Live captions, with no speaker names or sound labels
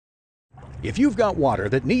If you've got water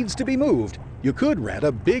that needs to be moved, you could rent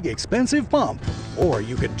a big expensive pump, or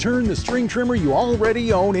you could turn the string trimmer you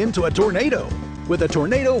already own into a Tornado with a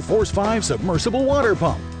Tornado Force 5 submersible water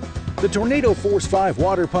pump. The Tornado Force 5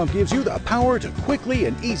 water pump gives you the power to quickly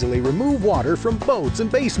and easily remove water from boats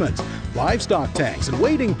and basements, livestock tanks and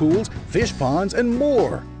wading pools, fish ponds, and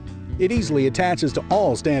more. It easily attaches to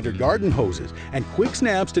all standard garden hoses and quick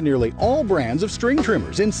snaps to nearly all brands of string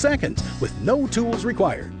trimmers in seconds with no tools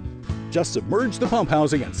required. Just submerge the pump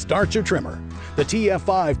housing and start your trimmer. The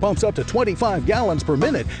TF5 pumps up to 25 gallons per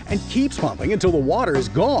minute and keeps pumping until the water is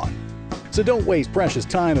gone. So don't waste precious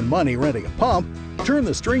time and money renting a pump. Turn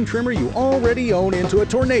the string trimmer you already own into a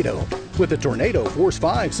Tornado with the Tornado Force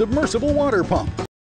 5 submersible water pump.